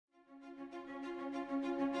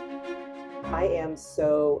I am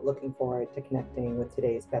so looking forward to connecting with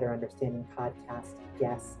today's Better Understanding podcast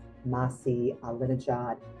guest, Masih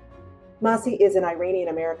Alinejad. Masih is an Iranian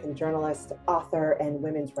American journalist, author, and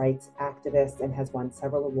women's rights activist, and has won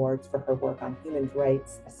several awards for her work on human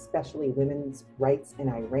rights, especially women's rights in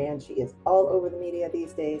Iran. She is all over the media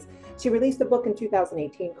these days. She released a book in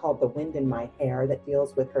 2018 called The Wind in My Hair that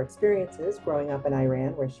deals with her experiences growing up in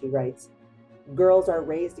Iran, where she writes, girls are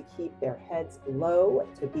raised to keep their heads low,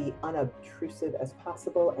 to be unobtrusive as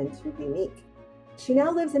possible, and to be meek. She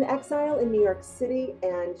now lives in exile in New York City,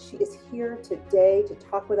 and she is here today to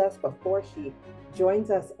talk with us before she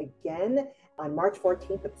joins us again on March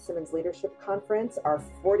 14th at the Simmons Leadership Conference, our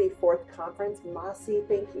 44th conference. Masih,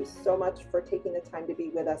 thank you so much for taking the time to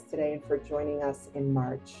be with us today and for joining us in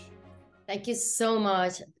March. Thank you so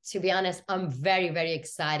much. To be honest, I'm very, very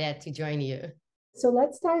excited to join you. So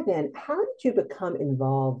let's dive in. How did you become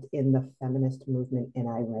involved in the feminist movement in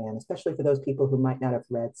Iran, especially for those people who might not have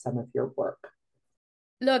read some of your work?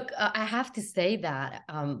 Look, I have to say that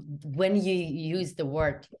when you use the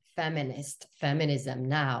word feminism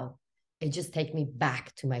now, it just takes me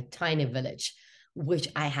back to my tiny village, which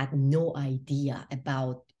I had no idea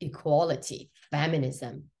about equality,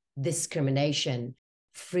 feminism, discrimination,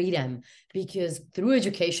 freedom, because through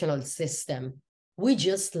educational system, we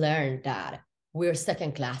just learned that we're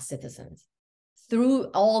second-class citizens. Through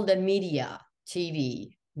all the media,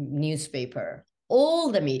 TV, newspaper, all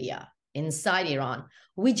the media inside Iran,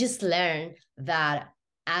 we just learned that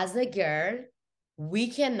as a girl, we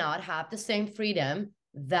cannot have the same freedom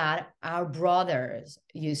that our brothers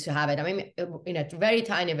used to have it. I mean, in a very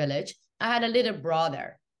tiny village, I had a little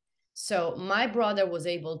brother. So my brother was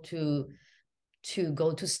able to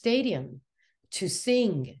go to stadium, to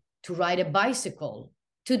sing, to ride a bicycle,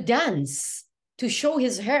 to dance, to show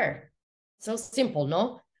his hair. So simple,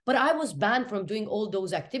 no? But I was banned from doing all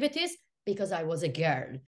those activities because I was a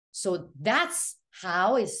girl. So that's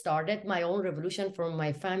how I started my own revolution from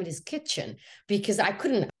my family's kitchen, because I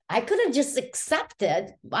couldn't just accept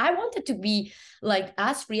it. I wanted to be like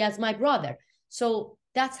as free as my brother. So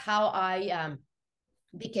that's how I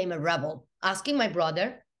became a rebel, asking my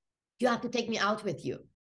brother, you have to take me out with you.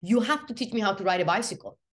 You have to teach me how to ride a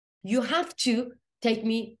bicycle. You have to take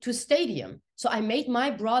me to stadium. So I made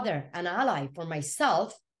my brother an ally for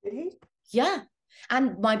myself. Did he? Yeah.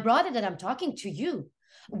 And my brother that I'm talking to you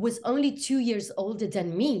was only 2 years older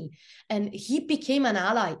than me. And he became an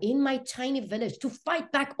ally in my tiny village to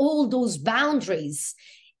fight back all those boundaries.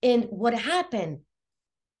 And what happened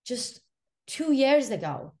just 2 years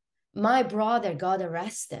ago, my brother got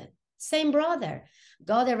arrested. Same brother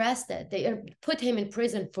got arrested. They put him in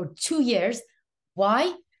prison for 2 years.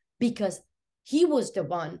 Why? Because he was the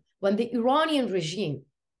one when the Iranian regime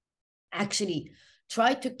actually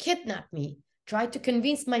tried to kidnap me, tried to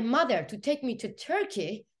convince my mother to take me to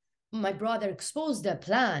Turkey. My brother exposed the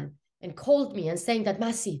plan and called me and saying that,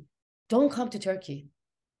 Masih, don't come to Turkey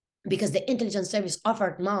because the intelligence service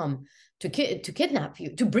offered mom to kidnap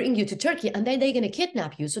you, to bring you to Turkey, and then they're going to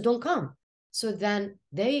kidnap you, so don't come. So then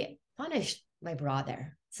they punished my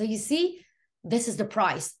brother. So you see, this is the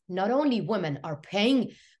price. Not only women are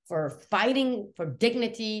paying for fighting for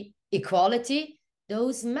dignity, equality,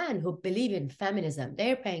 those men who believe in feminism,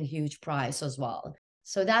 they're paying huge price as well.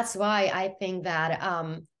 So that's why I think that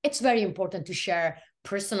it's very important to share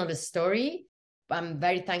personal story. I'm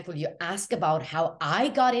very thankful you asked about how I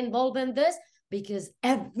got involved in this, because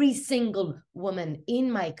every single woman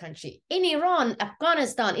in my country, in Iran,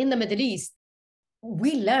 Afghanistan, in the Middle East,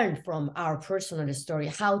 we learned from our personal story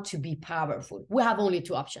how to be powerful. We have only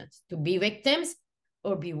two options: to be victims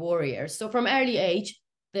or be warriors. So from early age,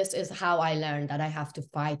 this is how I learned that I have to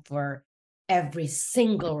fight for every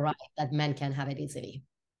single right that men can have it easily.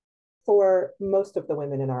 For most of the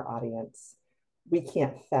women in our audience, we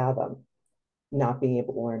can't fathom not being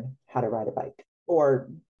able to learn how to ride a bike or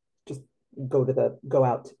just go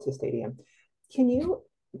out to stadium. Can you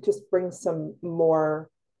just bring some more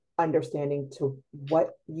understanding to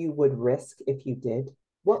what you would risk if you did?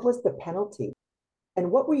 What was the penalty? And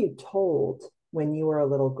what were you told when you were a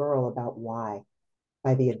little girl about why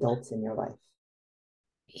by the adults in your life?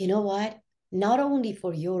 You know what? Not only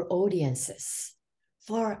for your audiences,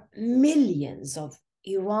 for millions of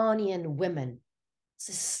Iranian women,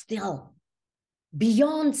 it's still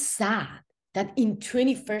beyond sad that in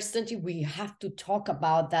 21st century we have to talk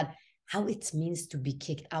about that, how it means to be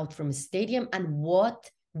kicked out from a stadium, and what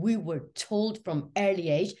we were told from early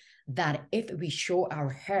age that if we show our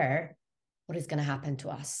hair, what is going to happen to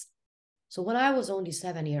us. So when I was only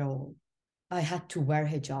 7 years old, I had to wear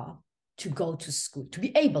hijab to go to school, to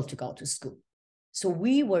be able to go to school. So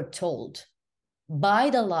we were told by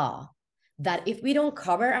the law that if we don't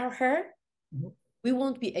cover our hair, mm-hmm. we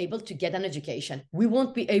won't be able to get an education. We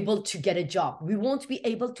won't be able to get a job. We won't be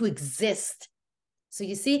able to exist. So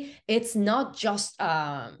you see, it's not just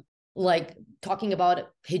like talking about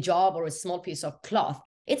hijab or a small piece of cloth.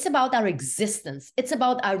 It's about our existence. It's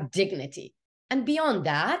about our dignity. And beyond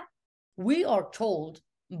that, we are told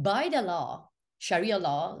by the law, Sharia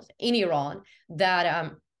law in Iran,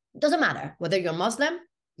 that doesn't matter whether you're Muslim,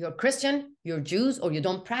 you're Christian, you're Jews, or you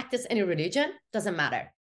don't practice any religion, doesn't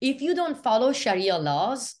matter. If you don't follow Sharia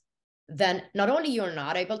laws, then not only you're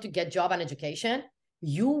not able to get job and education,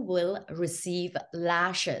 you will receive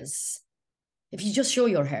lashes if you just show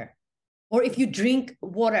your hair, or if you drink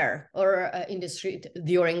water or in the street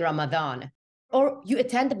during Ramadan, or you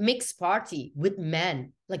attend a mixed party with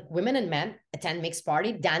men, like women and men attend mixed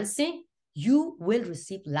party dancing, you will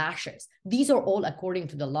receive lashes. These are all according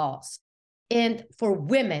to the laws. And for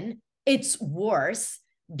women, it's worse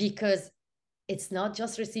because it's not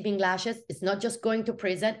just receiving lashes. It's not just going to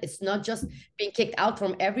prison. It's not just being kicked out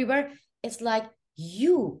from everywhere. It's like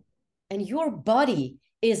you and your body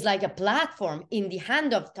is like a platform in the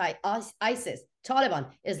hand of ISIS, Taliban,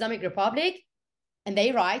 Islamic Republic, and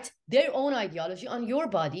they write their own ideology on your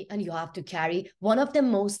body, and you have to carry one of the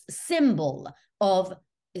most symbol of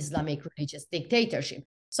Islamic religious dictatorship.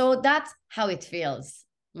 So that's how it feels,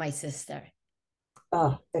 my sister.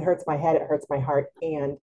 It hurts my head, it hurts my heart,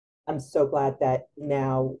 and I'm so glad that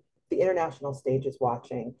now the international stage is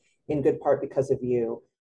watching, in good part because of you.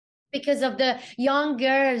 Because of the young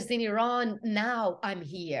girls in Iran, now I'm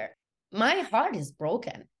here. My heart is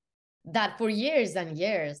broken that for years and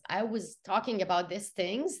years, I was talking about these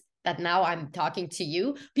things that now I'm talking to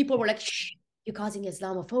you. People were like, shh, you're causing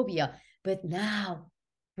Islamophobia. But now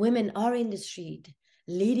women are in the street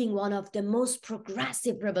leading one of the most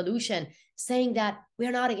progressive revolution, saying that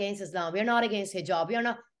we're not against Islam, we're not against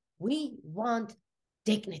hijab, we want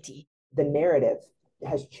dignity. The narrative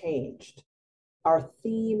has changed. Our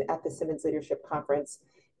theme at the Simmons Leadership Conference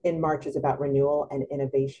in March is about renewal and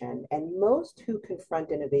innovation. And most who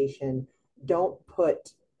confront innovation don't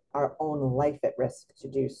put our own life at risk to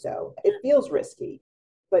do so. It feels risky,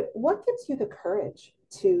 but what gives you the courage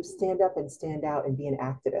to stand up and stand out and be an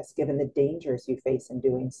activist, given the dangers you face in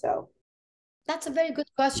doing so? That's a very good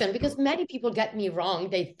question, because many people get me wrong.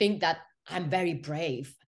 They think that I'm very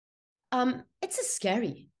brave. It's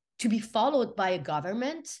scary to be followed by a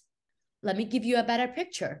government. Let me give you a better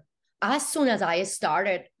picture. As soon as I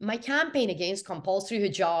started my campaign against compulsory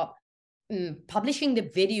hijab, publishing the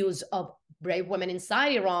videos of brave women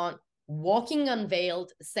inside Iran, walking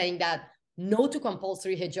unveiled, saying that no to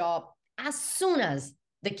compulsory hijab, as soon as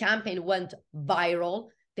the campaign went viral,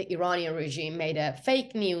 the Iranian regime made a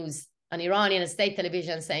fake news on Iranian state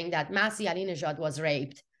television saying that Masih Alinejad was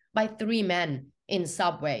raped by 3 men in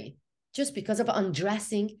subway just because of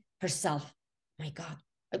undressing herself. My God.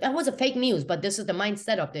 That was a fake news, but this is the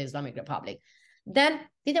mindset of the Islamic Republic. Then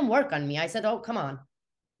didn't work on me. I said, oh, come on.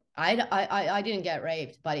 I didn't get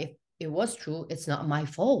raped, but if it was true, it's not my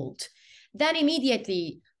fault. Then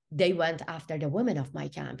immediately they went after the women of my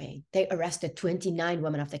campaign. They arrested 29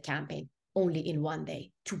 women of the campaign only in one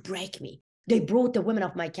day to break me. They brought the women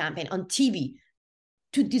of my campaign on TV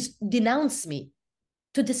to denounce me,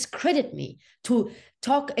 to discredit me, to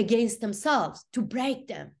talk against themselves, to break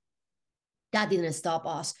them. That didn't stop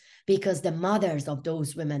us, because the mothers of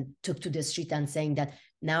those women took to the street and saying that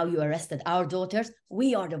now you arrested our daughters,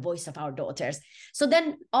 we are the voice of our daughters. So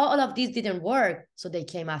then all of these didn't work. So they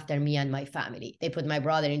came after me and my family. They put my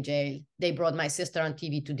brother in jail. They brought my sister on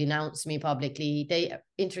TV to denounce me publicly. They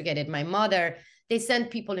interrogated my mother. They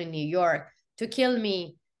sent people in New York to kill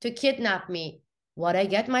me, to kidnap me. What I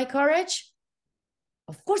get my courage?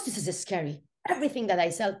 Of course, this is scary. Everything that I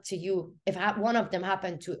said to you, if one of them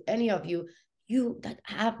happened to any of you, you that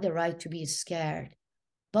have the right to be scared.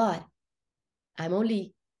 But I'm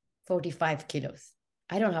only 45 kilos.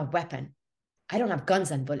 I don't have weapon. I don't have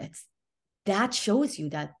guns and bullets. That shows you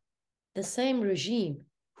that the same regime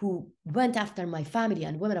who went after my family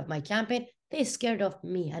and women of my campaign, they're scared of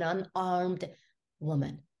me, an unarmed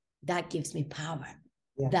woman. That gives me power.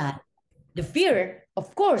 Yeah. That the fear,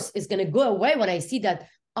 of course, is going to go away when I see that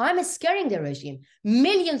I'm scaring the regime.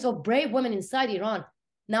 Millions of brave women inside Iran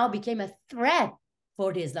now became a threat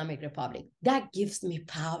for the Islamic Republic. That gives me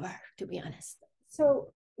power, to be honest.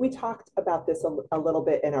 So we talked about this a little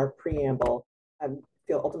bit in our preamble. I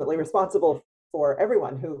feel ultimately responsible for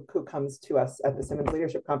everyone who comes to us at the Simmons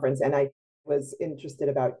Leadership Conference. And I was interested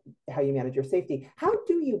about how you manage your safety. How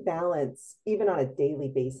do you balance, even on a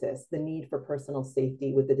daily basis, the need for personal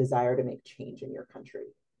safety with the desire to make change in your country?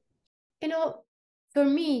 You know, for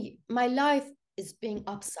me, my life is being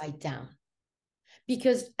upside down.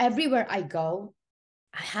 because everywhere I go,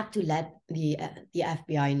 I have to let the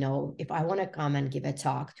FBI know if I want to come and give a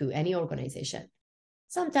talk to any organization.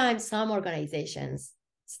 Sometimes some organizations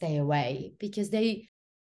stay away because they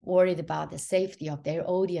worried about the safety of their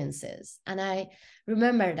audiences. And I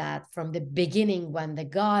remember that from the beginning when the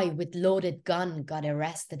guy with loaded gun got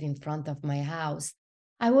arrested in front of my house.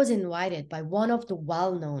 I was invited by one of the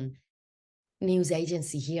well-known news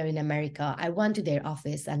agency here in America. I went to their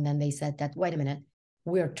office and then they said that, wait a minute,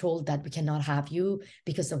 we are told that we cannot have you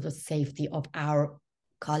because of the safety of our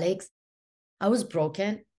colleagues. I was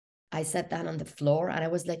broken. I sat down on the floor and I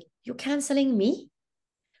was like, you're canceling me?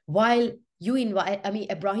 While you invite,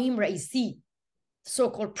 Ibrahim Raisi,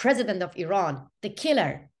 so-called president of Iran, the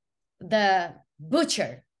killer, the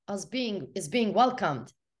butcher, is being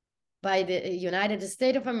welcomed by the United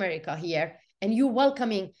States of America here, and you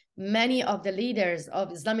welcoming many of the leaders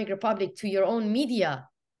of Islamic Republic to your own media.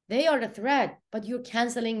 They are the threat, but you're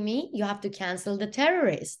canceling me. You have to cancel the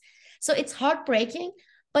terrorists. So it's heartbreaking,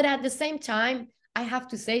 but at the same time, I have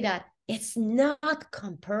to say that it's not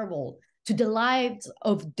comparable to the lives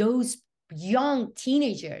of those young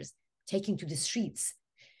teenagers taking to the streets,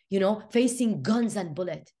 facing guns and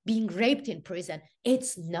bullets, being raped in prison.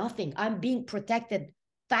 It's nothing. I'm being protected.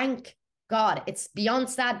 Thank God. It's beyond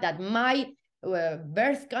sad that my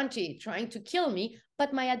birth country trying to kill me,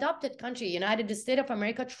 but my adopted country, United States of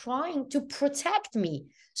America, trying to protect me.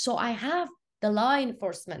 So I have the law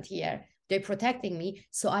enforcement here. They're protecting me.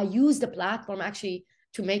 So I use the platform actually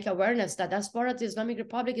to make awareness that as far as the Islamic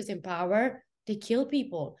Republic is in power, they kill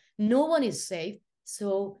people. No one is safe.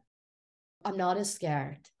 So I'm not as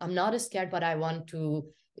scared. I'm not as scared, but I want to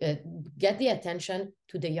get the attention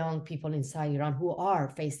to the young people inside Iran who are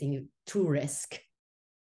facing true risk.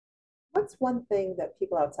 What's one thing that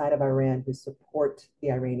people outside of Iran who support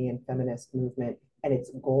the Iranian feminist movement and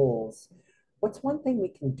its goals, what's one thing we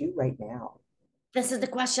can do right now? This is the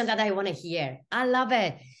question that I want to hear. I love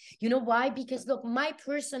it. You know why? Because look, my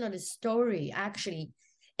personal story actually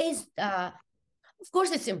is, of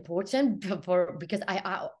course, it's important because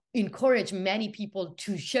I encourage many people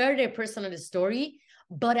to share their personal story.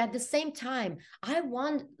 But at the same time, I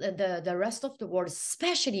want the rest of the world,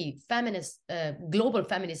 especially feminist, global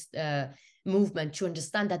feminist movement, to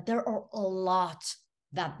understand that there are a lot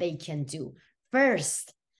that they can do.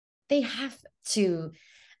 First, they have to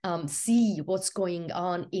see what's going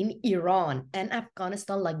on in Iran and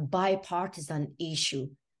Afghanistan like bipartisan issue.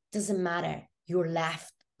 Doesn't matter. You're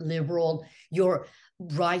left, liberal, you're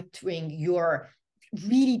right wing, you're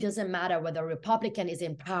really doesn't matter whether Republican is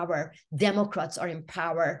in power, Democrats are in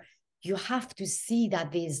power. You have to see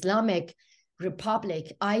that the Islamic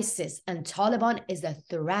Republic, ISIS, and Taliban is a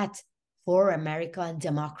threat for America and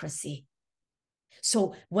democracy.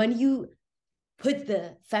 So when you put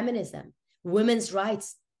the feminism, women's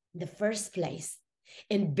rights in the first place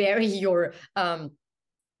and bury your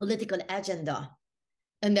political agenda,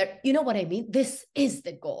 and there, you know what I mean? This is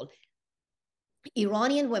the goal.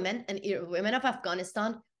 Iranian women and women of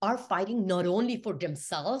Afghanistan are fighting not only for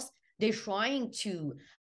themselves, they're trying to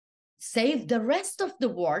save the rest of the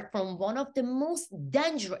world from one of the most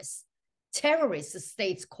dangerous terrorist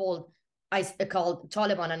states called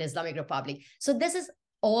Taliban and Islamic Republic. So this is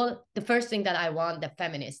all the first thing that I want the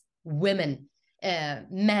feminists, women,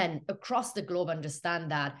 men across the globe understand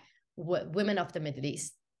that women of the Middle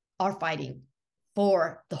East are fighting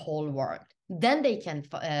for the whole world. Then they can,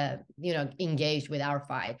 engage with our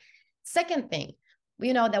fight. Second thing,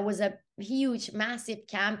 there was a huge, massive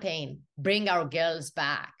campaign, Bring Our Girls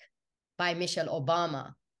Back, by Michelle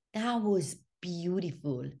Obama. That was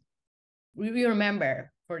beautiful. We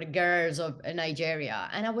remember for the girls of Nigeria.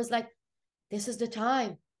 And I was like, this is the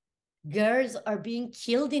time. Girls are being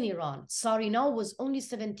killed in Iran. Sarina was only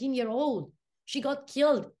 17-year-old. She got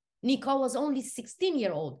killed. Nika was only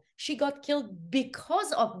 16-year-old. She got killed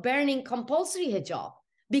because of burning compulsory hijab,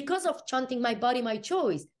 because of chanting my body, my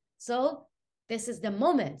choice. So this is the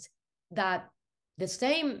moment that the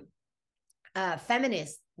same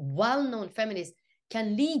feminist, well-known feminist,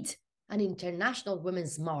 can lead an international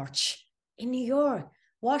women's march in New York,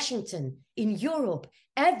 Washington, in Europe,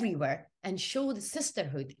 everywhere, and show the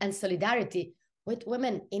sisterhood and solidarity with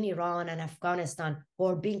women in Iran and Afghanistan who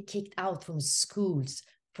are being kicked out from schools,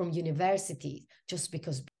 from universities, just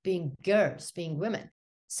because being girls, being women.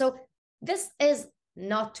 So this is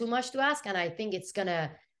not too much to ask. And I think it's going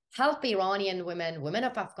to help Iranian women, women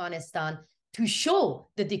of Afghanistan, to show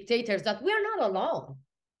the dictators that we're not alone.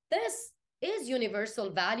 This is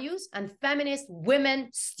universal values, and feminist women,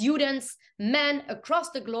 students, men across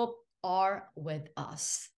the globe are with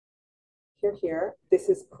us. Hear, hear. This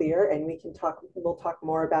is clear, and we'll talk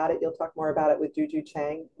more about it. You'll talk more about it with Juju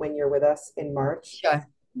Chang when you're with us in March. Sure.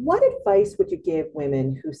 What advice would you give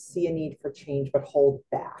women who see a need for change but hold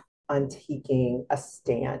back on taking a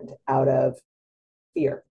stand out of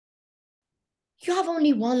fear? You have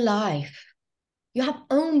only one life. You have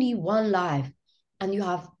only one life, and you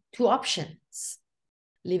have two options: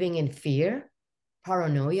 living in fear,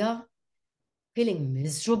 paranoia, feeling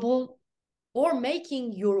miserable, or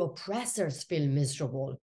making your oppressors feel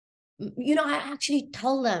miserable. I actually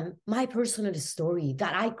tell them my personal story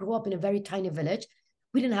that I grew up in a very tiny village.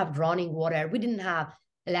 We didn't have running water. We didn't have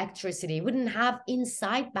electricity. We didn't have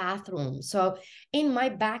inside bathrooms. So in my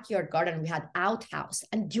backyard garden, we had outhouse.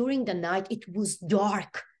 And during the night, it was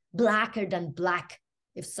dark, blacker than black,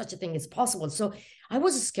 if such a thing is possible. So I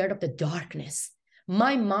was scared of the darkness.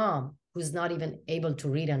 My mom, who's not even able to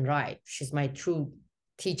read and write, she's my true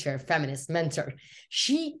teacher, feminist mentor,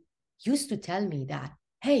 she used to tell me that,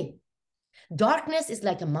 hey, darkness is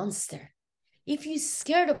like a monster. If you're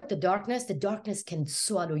scared of the darkness can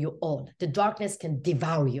swallow you all. The darkness can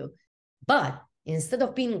devour you. But instead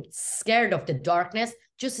of being scared of the darkness,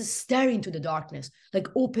 just stare into the darkness, like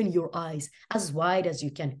open your eyes as wide as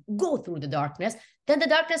you can, go through the darkness, then the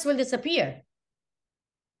darkness will disappear.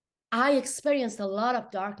 I experienced a lot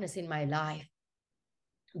of darkness in my life,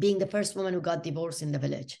 being the first woman who got divorced in the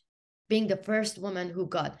village, being the first woman who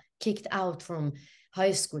got kicked out from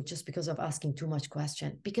high school just because of asking too much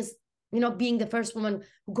question, because being the first woman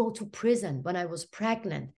who go to prison when I was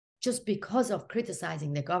pregnant just because of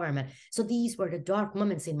criticizing the government. So these were the dark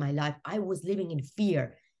moments in my life. I was living in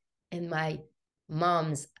fear, and my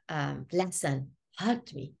mom's lesson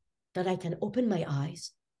helped me that I can open my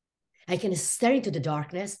eyes, I can stare into the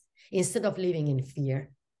darkness instead of living in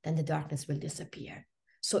fear. Then the darkness will disappear.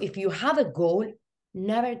 So if you have a goal,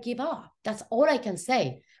 never give up. That's all I can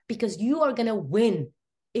say, because you are going to win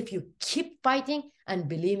if you keep fighting and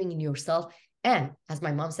believing in yourself. And as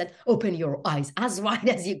my mom said, open your eyes as wide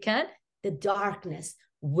as you can. The darkness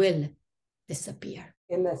will disappear.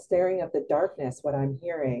 In the staring of the darkness, what I'm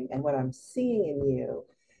hearing and what I'm seeing in you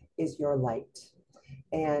is your light.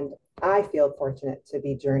 And I feel fortunate to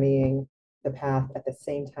be journeying the path at the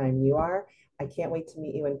same time you are. I can't wait to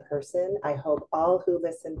meet you in person. I hope all who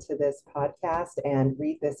listen to this podcast and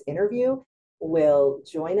read this interview will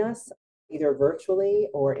join us either virtually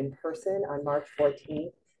or in person on March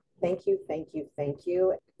 14th. Thank you, thank you, thank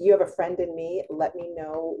you. You have a friend in me. Let me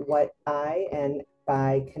know what I, and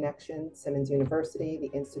by connection, Simmons University,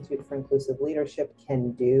 the Institute for Inclusive Leadership,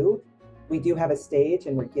 can do. We do have a stage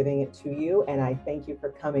and we're giving it to you. And I thank you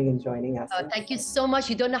for coming and joining us. Oh, thank you so much.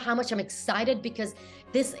 You don't know how much I'm excited, because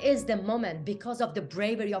this is the moment, because of the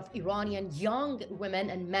bravery of Iranian young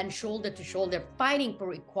women and men, shoulder to shoulder, fighting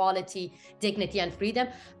for equality, dignity, and freedom.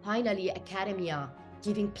 Finally, academia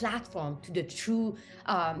giving platform to the true,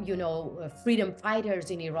 freedom fighters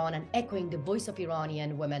in Iran and echoing the voice of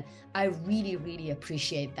Iranian women. I really, really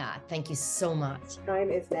appreciate that. Thank you so much. Time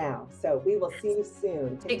is now. So we will see you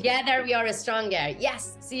soon. Together we are stronger.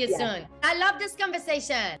 Yes, see you soon. I love this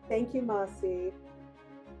conversation. Thank you, Masi.